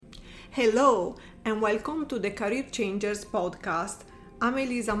Hello and welcome to the Career Changers podcast. I'm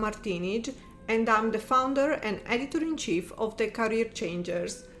Elisa Martinez and I'm the founder and editor-in-chief of the Career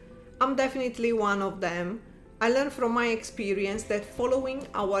Changers. I'm definitely one of them. I learned from my experience that following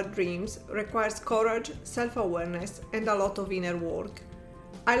our dreams requires courage, self-awareness, and a lot of inner work.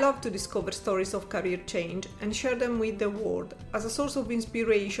 I love to discover stories of career change and share them with the world as a source of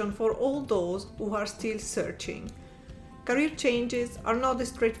inspiration for all those who are still searching. Career changes are not the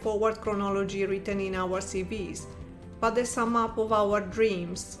straightforward chronology written in our CVs, but the sum up of our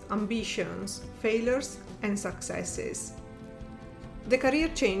dreams, ambitions, failures, and successes. The Career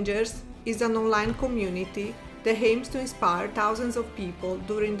Changers is an online community that aims to inspire thousands of people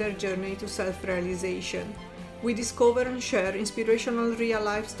during their journey to self-realization. We discover and share inspirational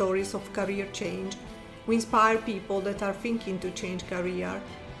real-life stories of career change. We inspire people that are thinking to change career.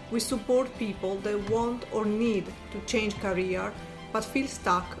 We support people that want or need to change career but feel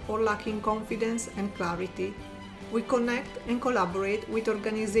stuck or lacking confidence and clarity. We connect and collaborate with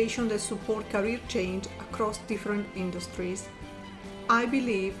organizations that support career change across different industries. I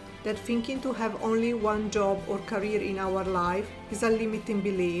believe that thinking to have only one job or career in our life is a limiting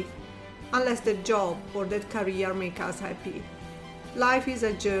belief, unless the job or that career make us happy. Life is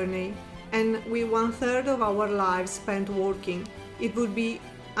a journey, and with 1/3 of our lives spent working, it would be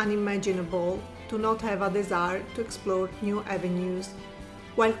unimaginable to not have a desire to explore new avenues.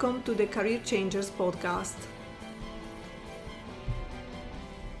 Welcome to the Career Changers podcast.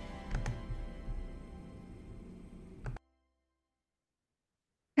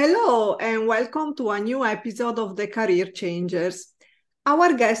 Hello and welcome to a new episode of the Career Changers.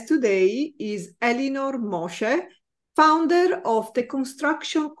 Our guest today is Elinor Moshe, founder of The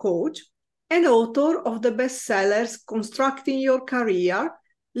Construction Coach and author of the bestsellers Constructing Your Career,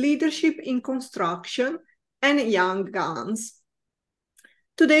 Leadership in Construction, and Young Guns.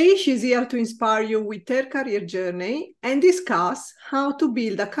 Today, she's here to inspire you with her career journey and discuss how to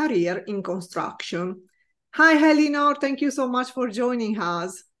build a career in construction. Hi, Elinor. Thank you so much for joining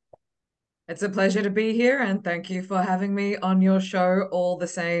us. It's a pleasure to be here, and thank you for having me on your show all the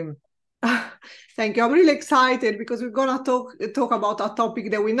same. Thank you. I'm really excited because we're going to talk about a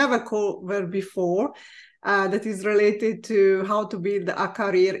topic that we never covered before. That is related to how to build a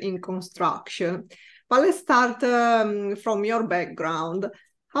career in construction. But let's start from your background.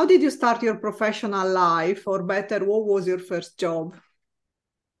 How did you start your professional life, or better, what was your first job?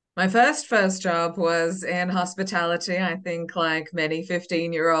 My first job was in hospitality. I think like many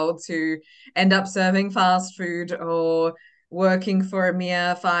 15-year-olds who end up serving fast food or working for a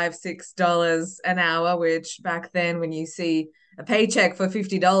mere $5-6 an hour, which back then when you see a paycheck for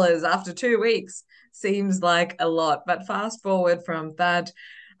 $50 after 2 weeks seems like a lot. But fast forward from that,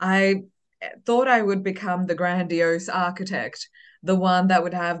 I thought I would become the grandiose architect, the one that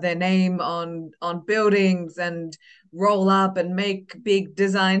would have their name on buildings and roll up and make big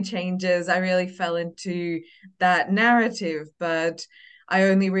design changes. I really fell into that narrative, but I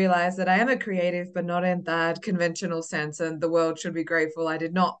only realized that I am a creative, but not in that conventional sense. And the world should be grateful I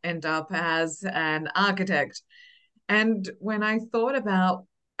did not end up as an architect. And when I thought about,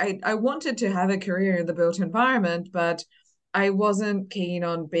 I wanted to have a career in the built environment, but I wasn't keen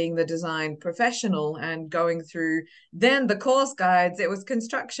on being the design professional and going through then the course guides. It was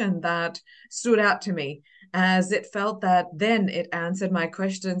construction that stood out to me, as it felt that then it answered my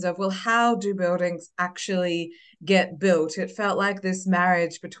questions of, well, how do buildings actually get built? It felt like this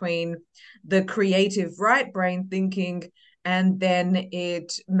marriage between the creative right brain thinking and then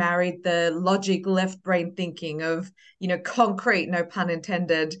it married the logic left brain thinking of, concrete, no pun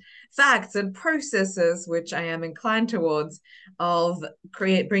intended, facts and processes, which I am inclined towards, of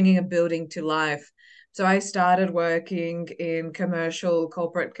bringing a building to life. So I started working in commercial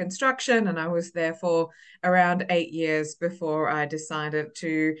corporate construction, and I was there for around 8 years before I decided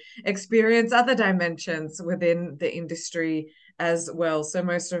to experience other dimensions within the industry as well. So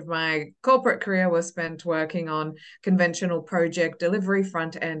most of my corporate career was spent working on conventional project delivery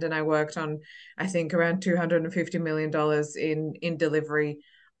front end, and I worked on, I think, around $250 million in delivery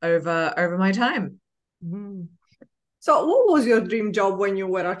over my time. Mm. So what was your dream job when you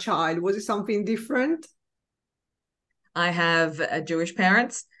were a child? Was it something different? I have Jewish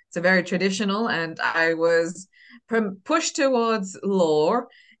parents, so very traditional, and I was pushed towards law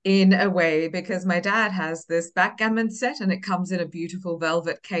in a way because my dad has this backgammon set and it comes in a beautiful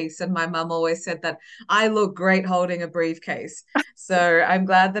velvet case, and my mum always said that I look great holding a briefcase. So I'm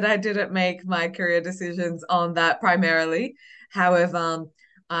glad that I didn't make my career decisions on that primarily. However,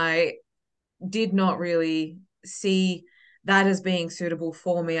 I did not really see that as being suitable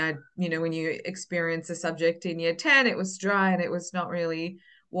for me. When you experience a subject in year 10, it was dry and it was not really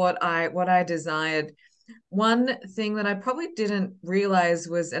what I desired. One thing that I probably didn't realize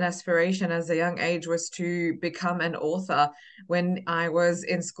was an aspiration as a young age was to become an author. When I was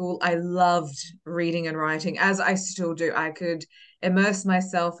in school, I loved reading and writing, as I still do. I could immerse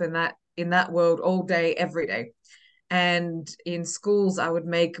myself in that world all day, every day. And in schools, I would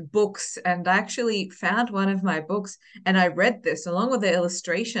make books. And I actually found one of my books and I read this along with the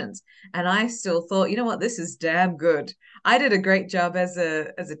illustrations. And I still thought, you know what, this is damn good. I did a great job as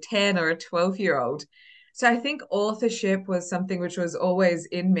a 10 or a 12-year old. So I think authorship was something which was always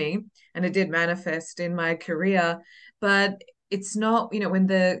in me and it did manifest in my career. But it's not, when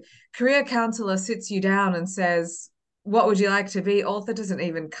the career counselor sits you down and says, what would you like to be? Author doesn't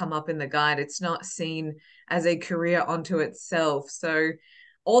even come up in the guide. It's not seen as a career onto itself. So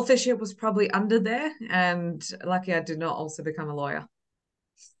authorship was probably under there. And lucky I did not also become a lawyer.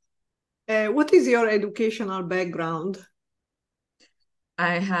 What is your educational background?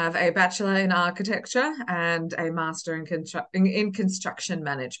 I have a bachelor in architecture and a master in construction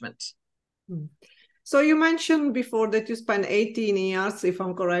management. Mm. So you mentioned before that you spent 18 years, if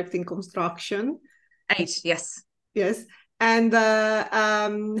I'm correct, in construction. 8, yes. Yes. And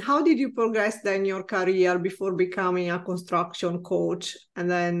how did you progress then your career before becoming a construction coach and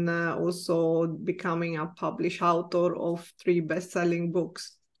then also becoming a published author of 3 best-selling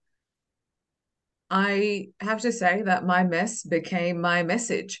books? I have to say that my mess became my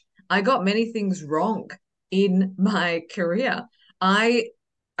message. I got many things wrong in my career. I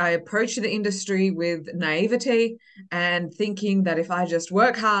I approached the industry with naivety and thinking that if I just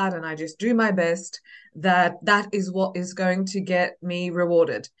work hard and I just do my best, that is what is going to get me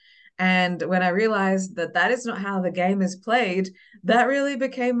rewarded. And when I realized that that is not how the game is played, that really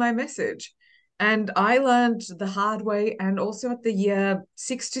became my message. And I learned the hard way and also at the year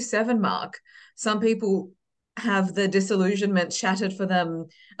 6 to 7 mark some people have the disillusionment shattered for them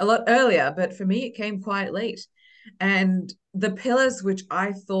a lot earlier, but for me, it came quite late. And the pillars which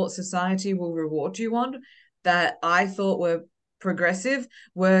I thought society will reward you on, that I thought were progressive,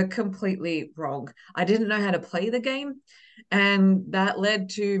 were completely wrong. I didn't know how to play the game. And that led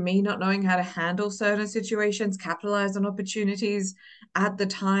to me not knowing how to handle certain situations, capitalize on opportunities at the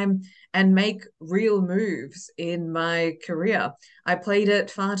time, and make real moves in my career. I played it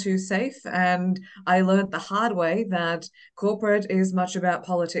far too safe, and I learned the hard way that corporate is much about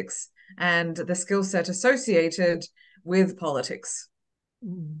politics and the skill set associated with politics.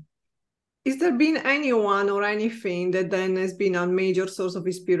 Mm. Is there been anyone or anything that then has been a major source of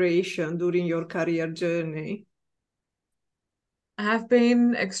inspiration during your career journey? I have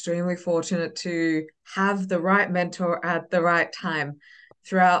been extremely fortunate to have the right mentor at the right time.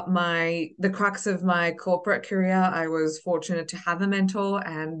 Throughout the crux of my corporate career, I was fortunate to have a mentor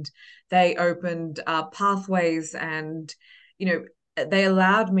and they opened pathways and, they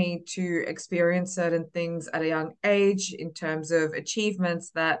allowed me to experience certain things at a young age in terms of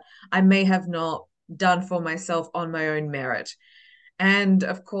achievements that I may have not done for myself on my own merit. And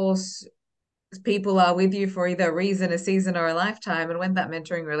of course, people are with you for either a reason, a season, or a lifetime. And when that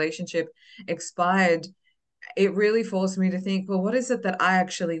mentoring relationship expired, it really forced me to think, well, what is it that I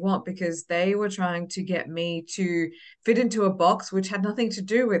actually want? Because they were trying to get me to fit into a box which had nothing to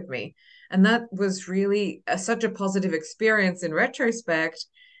do with me. And that was really such a positive experience in retrospect,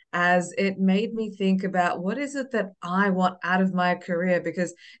 as it made me think about what is it that I want out of my career?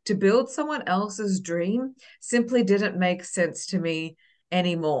 Because to build someone else's dream simply didn't make sense to me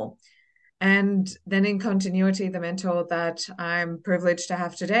anymore. And then in continuity, the mentor that I'm privileged to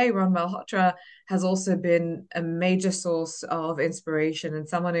have today, Ron Malhotra, has also been a major source of inspiration and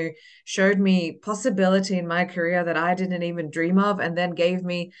someone who showed me possibility in my career that I didn't even dream of, and then gave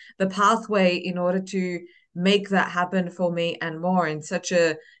me the pathway in order to make that happen for me and more in such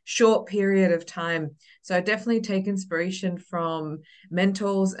a short period of time. So I definitely take inspiration from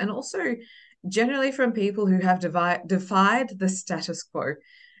mentors and also generally from people who have defied the status quo.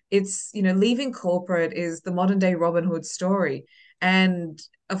 It's, leaving corporate is the modern day Robin Hood story. And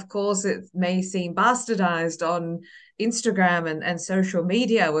of course, it may seem bastardized on Instagram and social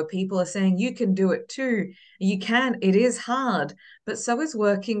media where people are saying you can do it too. You can, it is hard, but so is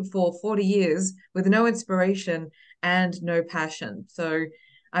working for 40 years with no inspiration and no passion. So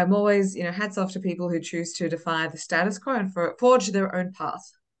I'm always, hats off to people who choose to defy the status quo and forge their own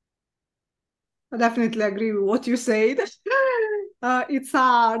path. I definitely agree with what you said. It's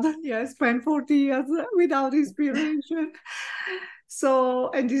hard, yes, spend 40 years without inspiration. So,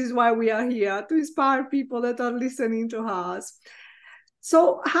 and this is why we are here to inspire people that are listening to us.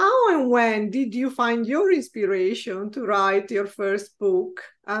 So, how and when did you find your inspiration to write your first book?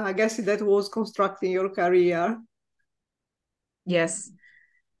 I guess that was constructing your career. Yes.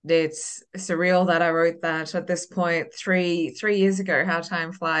 It's surreal that I wrote that at this point three years ago. How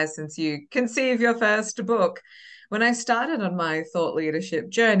time flies since you conceive your first book. When I started on my thought leadership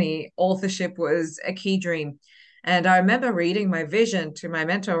journey, authorship was a key dream. And I remember reading my vision to my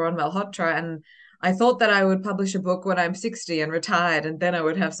mentor, Ron Malhotra, and I thought that I would publish a book when I'm 60 and retired, and then I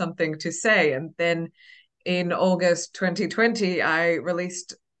would have something to say. And then in August 2020, I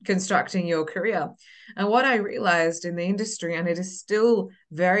released Constructing Your Career. And what I realized in the industry, and it is still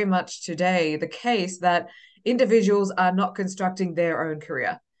very much today the case, that individuals are not constructing their own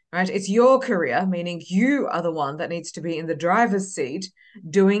career, right? It's your career, meaning you are the one that needs to be in the driver's seat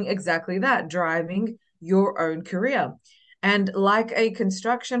doing exactly that, driving your own career. And like a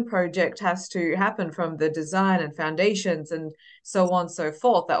construction project has to happen from the design and foundations and so on and so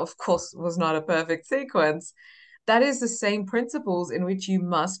forth, that of course was not a perfect sequence. That is the same principles in which you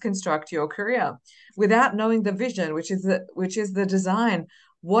must construct your career. Without knowing the vision, which is the design,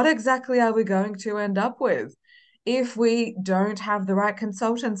 what exactly are we going to end up with? If we don't have the right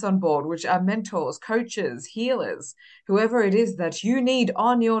consultants on board, which are mentors, coaches, healers, whoever it is that you need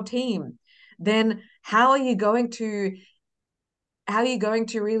on your team, then how are you going to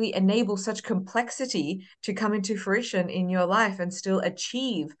really enable such complexity to come into fruition in your life and still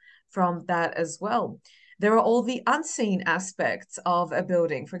achieve from that as well? There are all the unseen aspects of a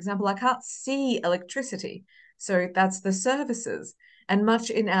building. For example, I can't see electricity, so that's the services. And much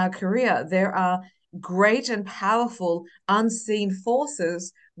in our career, there are great and powerful unseen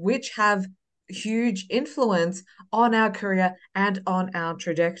forces which have huge influence on our career and on our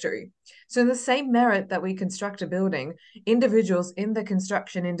trajectory. So, in the same merit that we construct a building, individuals in the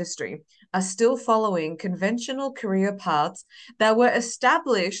construction industry are still following conventional career paths that were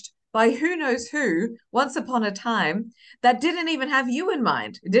established by who knows who once upon a time, that didn't even have you in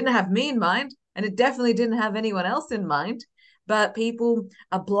mind. It didn't have me in mind, and it definitely didn't have anyone else in mind. But people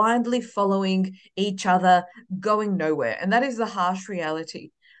are blindly following each other, going nowhere. And that is the harsh reality.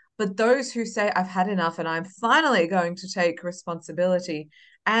 But those who say, I've had enough and I'm finally going to take responsibility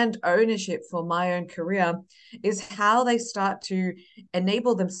and ownership for my own career, is how they start to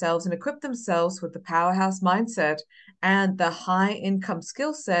enable themselves and equip themselves with the powerhouse mindset and the high income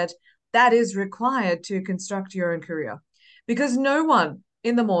skill set that is required to construct your own career. Because no one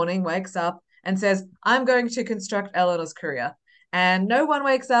in the morning wakes up and says, I'm going to construct Eleanor's career. And no one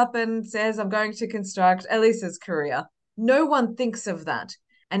wakes up and says, I'm going to construct Elisa's career. No one thinks of that.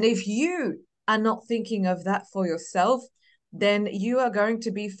 And if you are not thinking of that for yourself, then you are going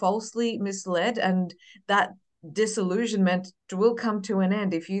to be falsely misled, and that disillusionment will come to an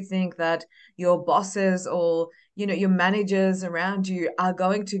end if you think that your bosses or your managers around you are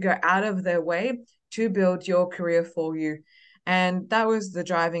going to go out of their way to build your career for you. And that was the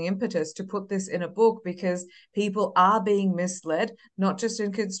driving impetus to put this in a book, because people are being misled, not just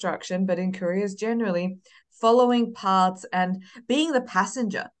in construction, but in careers generally, following paths and being the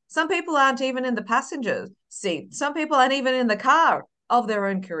passenger. Some people aren't even in the passenger seat. Some people aren't even in the car of their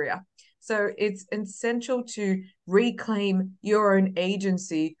own career. So it's essential to reclaim your own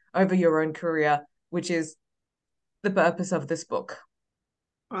agency over your own career, which is the purpose of this book.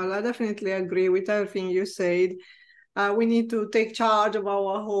 Well, I definitely agree with everything you said. We need to take charge of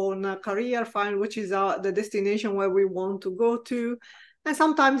our own career, find which is the destination where we want to go to. And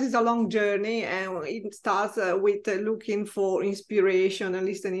sometimes it's a long journey, and it starts with looking for inspiration and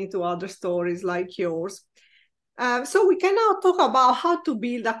listening to other stories like yours. So we can now talk about how to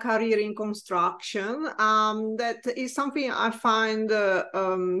build a career in construction. That is something I find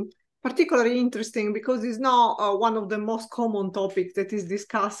particularly interesting, because it's not one of the most common topics that is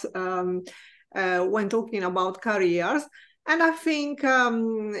discussed when talking about careers. And I think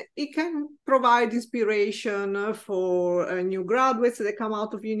it can provide inspiration for new graduates that come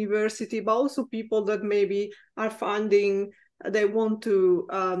out of university, but also people that maybe are finding they want to,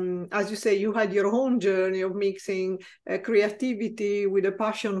 as you say, you had your own journey of mixing creativity with a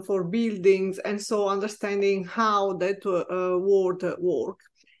passion for buildings, and so understanding how that world works.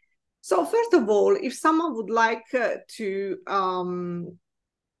 So first of all, if someone would like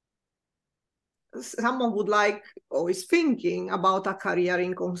or is thinking about a career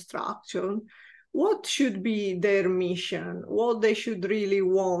in construction, what should be their mission? What they should really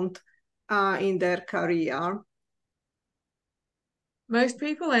want in their career? Most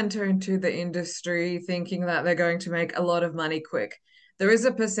people enter into the industry thinking that they're going to make a lot of money quick. There is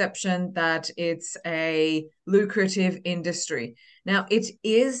a perception that it's a lucrative industry. Now, it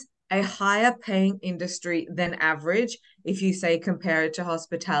is a higher paying industry than average, if you say compare it to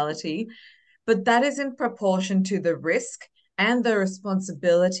hospitality, but that is in proportion to the risk and the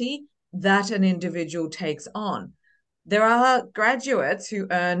responsibility that an individual takes on. There are graduates who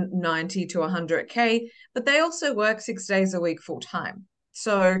earn 90 to 100K, but they also work 6 days a week full time.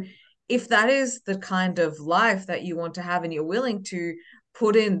 So if that is the kind of life that you want to have and you're willing to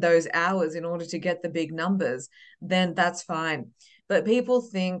put in those hours in order to get the big numbers, then that's fine. But people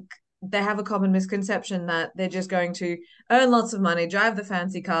think they have a common misconception that they're just going to earn lots of money, drive the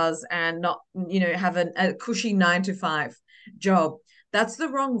fancy cars, and not, have a cushy 9 to 5 job. That's the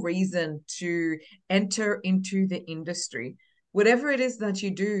wrong reason to enter into the industry. Whatever it is that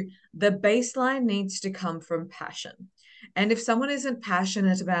you do, the baseline needs to come from passion. And if someone isn't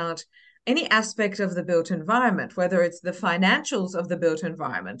passionate about any aspect of the built environment, whether it's the financials of the built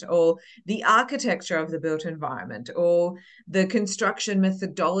environment or the architecture of the built environment or the construction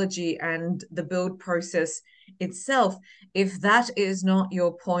methodology and the build process itself, if that is not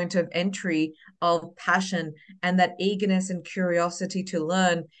your point of entry of passion and that eagerness and curiosity to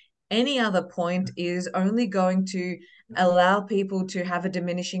learn, any other point is only going to allow people to have a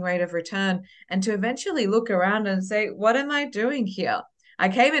diminishing rate of return and to eventually look around and say, what am I doing here? I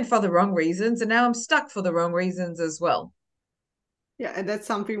came in for the wrong reasons and now I'm stuck for the wrong reasons as well. Yeah, and that's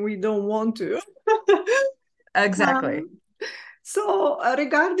something we don't want to. Exactly. Um, so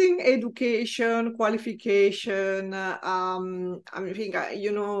regarding education, qualification, I think,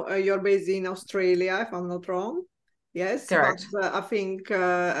 you're based in Australia, if I'm not wrong. Yes, but Correct. I think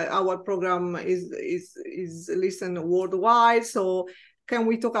our program is listened worldwide. So can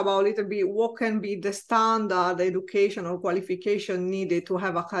we talk about a little bit what can be the standard education or qualification needed to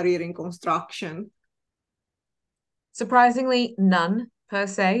have a career in construction? Surprisingly, none per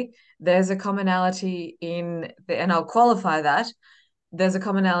se. There's a commonality and I'll qualify that. There's a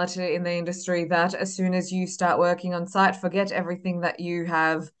commonality in the industry that as soon as you start working on site, forget everything that you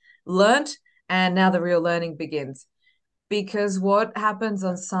have learnt, and now the real learning begins. Because what happens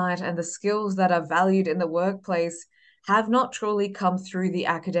on site and the skills that are valued in the workplace have not truly come through the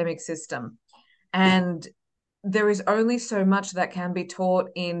academic system. And there is only so much that can be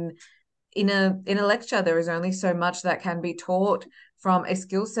taught in a lecture. There is only so much that can be taught from a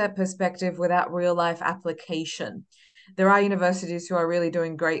skill set perspective without real life application. There are universities who are really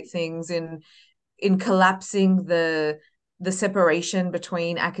doing great things in collapsing the separation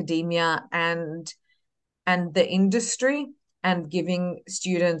between academia and the industry and giving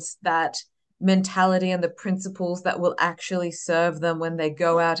students that mentality and the principles that will actually serve them when they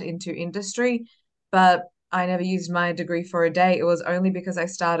go out into industry. But I never used my degree for a day. It was only because I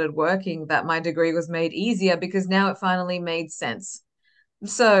started working that my degree was made easier because now it finally made sense.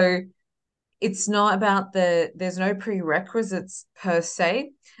 So it's not about there's no prerequisites per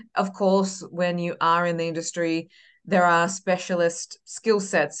se. Of course, when you are in the industry, there are specialist skill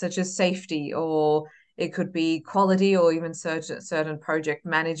sets such as safety, or it could be quality, or even certain project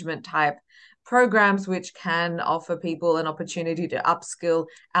management type programs, which can offer people an opportunity to upskill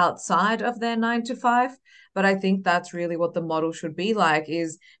outside of their 9 to 5. But I think that's really what the model should be like,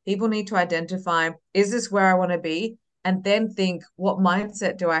 is people need to identify, is this where I want to be? And then think, what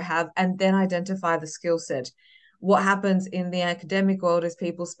mindset do I have? And then identify the skill set. What happens in the academic world is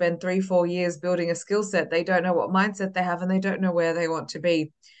people spend 3, 4 years building a skill set. They don't know what mindset they have and they don't know where they want to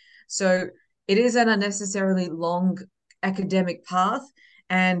be. So it is an unnecessarily long academic path.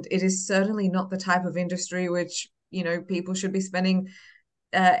 And it is certainly not the type of industry which, people should be spending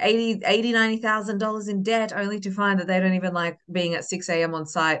 80, $90,000 in debt only to find that they don't even like being at 6 a.m. on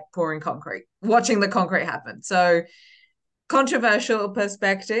site pouring concrete, watching the concrete happen. So controversial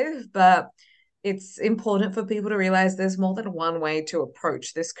perspective, but it's important for people to realize there's more than one way to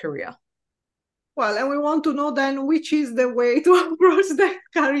approach this career. Well, and we want to know then which is the way to approach that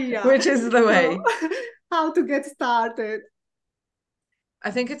career. Which is the So, way. how to get started. I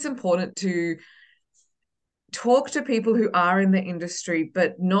think it's important to talk to people who are in the industry,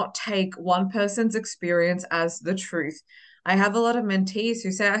 but not take one person's experience as the truth. I have a lot of mentees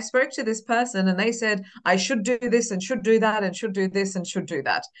who say, I spoke to this person and they said, I should do this and should do that and should do this and should do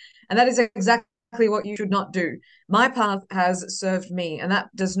that. And that is exactly what you should not do. My path has served me, and that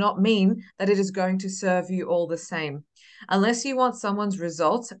does not mean that it is going to serve you all the same. Unless you want someone's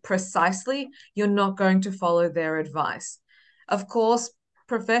results precisely, you're not going to follow their advice. Of course,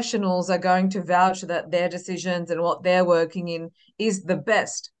 professionals are going to vouch that their decisions and what they're working in is the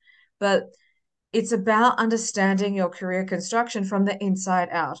best. But it's about understanding your career construction from the inside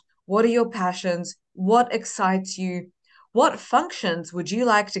out. What are your passions? What excites you? What functions would you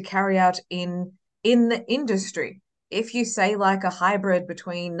like to carry out in the industry? If you say like a hybrid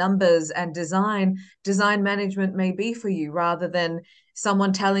between numbers and design management may be for you rather than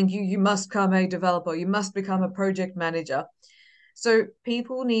someone telling you you must become a developer, you must become a project manager. So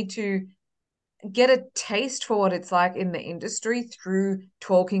people need to get a taste for what it's like in the industry through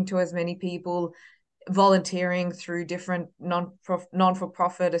talking to as many people, volunteering through different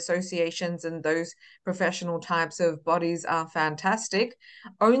non-for-profit associations, and those professional types of bodies are fantastic,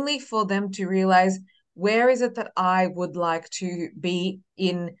 only for them to realize, where is it that I would like to be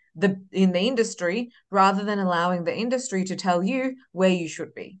in the industry, rather than allowing the industry to tell you where you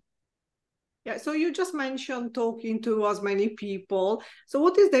should be. Yeah, so you just mentioned talking to as many people. So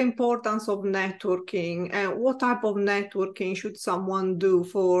what is the importance of networking, and what type of networking should someone do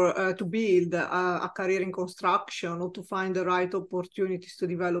for to build a career in construction, or to find the right opportunities to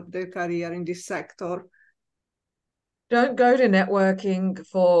develop their career in this sector? Don't go to networking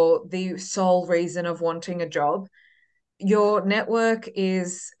for the sole reason of wanting a job. Your network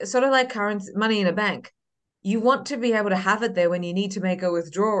is sort of like current money in a bank. You want to be able to have it there when you need to make a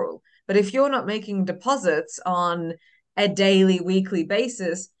withdrawal. But if you're not making deposits on a daily, weekly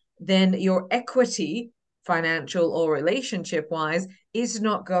basis, then your equity, financial or relationship wise, is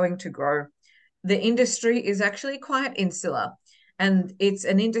not going to grow. The industry is actually quite insular. And it's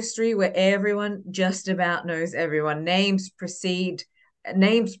an industry where everyone just about knows everyone. Names precede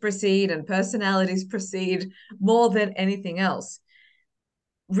and personalities precede more than anything else.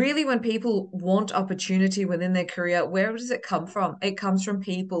 Really, when people want opportunity within their career, where does it come from? It comes from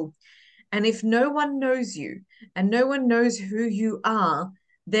people. And if no one knows you and no one knows who you are,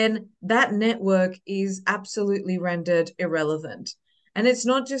 then that network is absolutely rendered irrelevant. And it's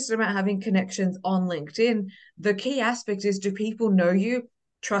not just about having connections on LinkedIn. The key aspect is, do people know you,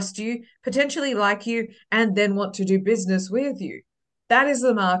 trust you, potentially like you, and then want to do business with you? That is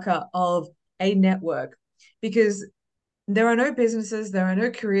the marker of a network, because there are no businesses, there are no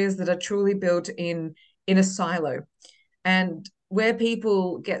careers that are truly built in a silo. And where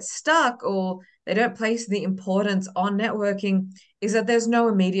people get stuck, or they don't place the importance on networking, is that there's no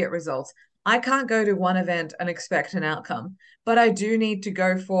immediate results. I can't go to one event and expect an outcome, but I do need to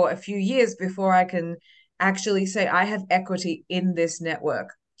go for a few years before I can actually say I have equity in this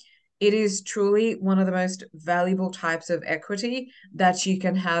network. It is truly one of the most valuable types of equity that you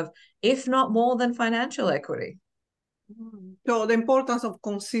can have, if not more than financial equity. So the importance of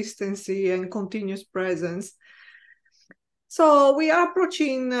consistency and continuous presence. So we are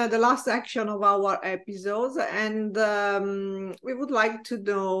approaching the last section of our episodes, and we would like to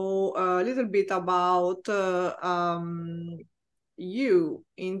know a little bit about you,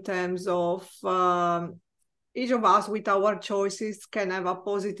 in terms of each of us with our choices can have a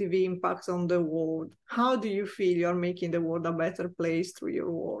positive impact on the world. How do you feel you're making the world a better place through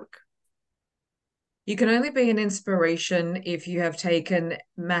your work? You can only be an inspiration if you have taken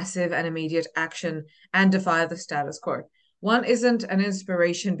massive and immediate action and defy the status quo. One isn't an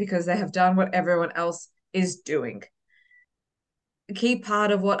inspiration because they have done what everyone else is doing. A key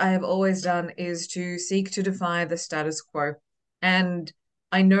part of what I have always done is to seek to defy the status quo. And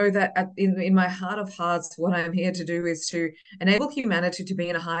I know that in my heart of hearts, what I'm here to do is to enable humanity to be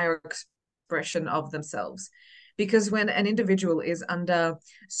in a higher expression of themselves. Because when an individual is under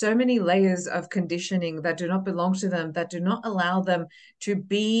so many layers of conditioning that do not belong to them, that do not allow them to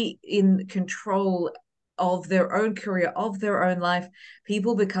be in control of their own career, of their own life,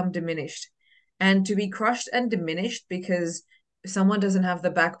 people become diminished. And to be crushed and diminished because someone doesn't have the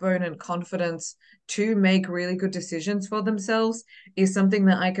backbone and confidence to make really good decisions for themselves is something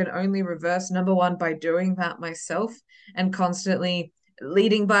that I can only reverse, number one, by doing that myself and constantly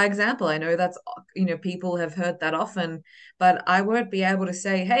leading by example. I know that's, people have heard that often, but I won't be able to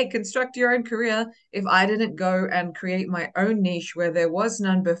say, hey, construct your own career, if I didn't go and create my own niche where there was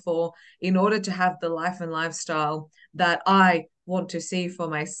none before, in order to have the life and lifestyle that I want to see for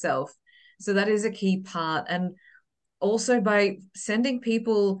myself. So that is a key part. And also by sending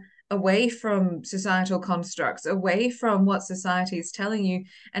people away from societal constructs, away from what society is telling you,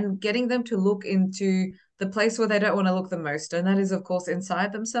 and getting them to look into the place where they don't want to look the most. And that is, of course,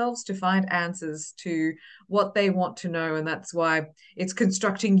 inside themselves, to find answers to what they want to know. And that's why it's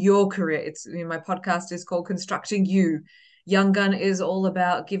constructing your career. My podcast is called Constructing You. Young Gun is all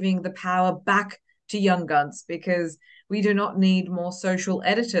about giving the power back to young guns, because we do not need more social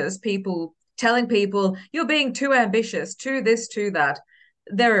editors, people telling people you're being too ambitious, too this, too that.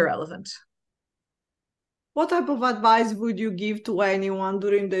 They're irrelevant. What type of advice would you give to anyone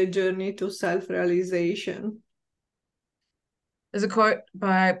during their journey to self-realization? There's a quote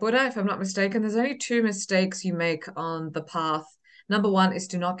by Buddha, if I'm not mistaken. There's only two mistakes you make on the path. Number one is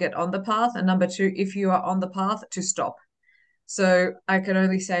to not get on the path. And number two, if you are on the path, to stop. So I can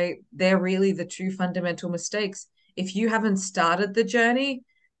only say they're really the two fundamental mistakes. If you haven't started the journey,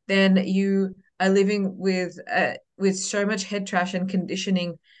 then you are living with so much head trash and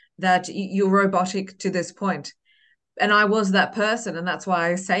conditioning that you're robotic to this point. And I was that person, and that's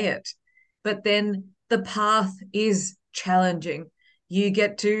why I say it. But then the path is challenging. You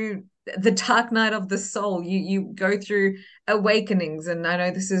get to the dark night of the soul. You go through awakenings, and I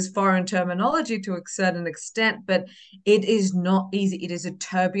know this is foreign terminology to a certain extent, but it is not easy. It is a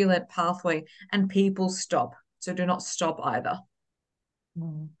turbulent pathway, and people stop. So do not stop either.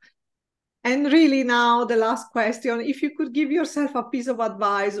 Mm. And really now, the last question, if you could give yourself a piece of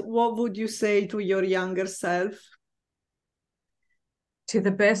advice, what would you say to your younger self? To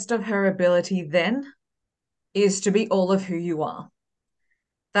the best of her ability, then, is to be all of who you are.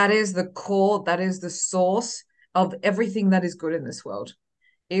 That is the core, that is the source of everything that is good in this world.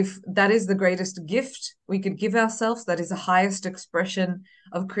 If that is the greatest gift we could give ourselves, that is the highest expression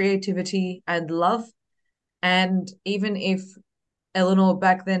of creativity and love. And even if Elinor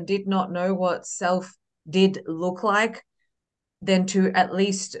back then did not know what self did look like, then to at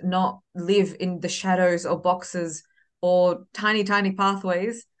least not live in the shadows or boxes or tiny, tiny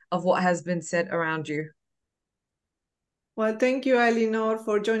pathways of what has been said around you. Well, thank you, Elinor,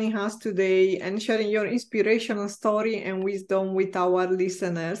 for joining us today and sharing your inspirational story and wisdom with our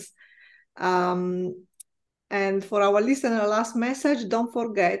listeners. And for our listener, last message, don't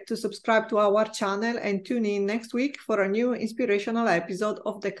forget to subscribe to our channel and tune in next week for a new inspirational episode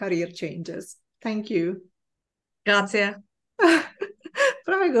of The Career Changes. Thank you. Grazie.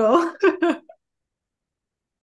 Prego.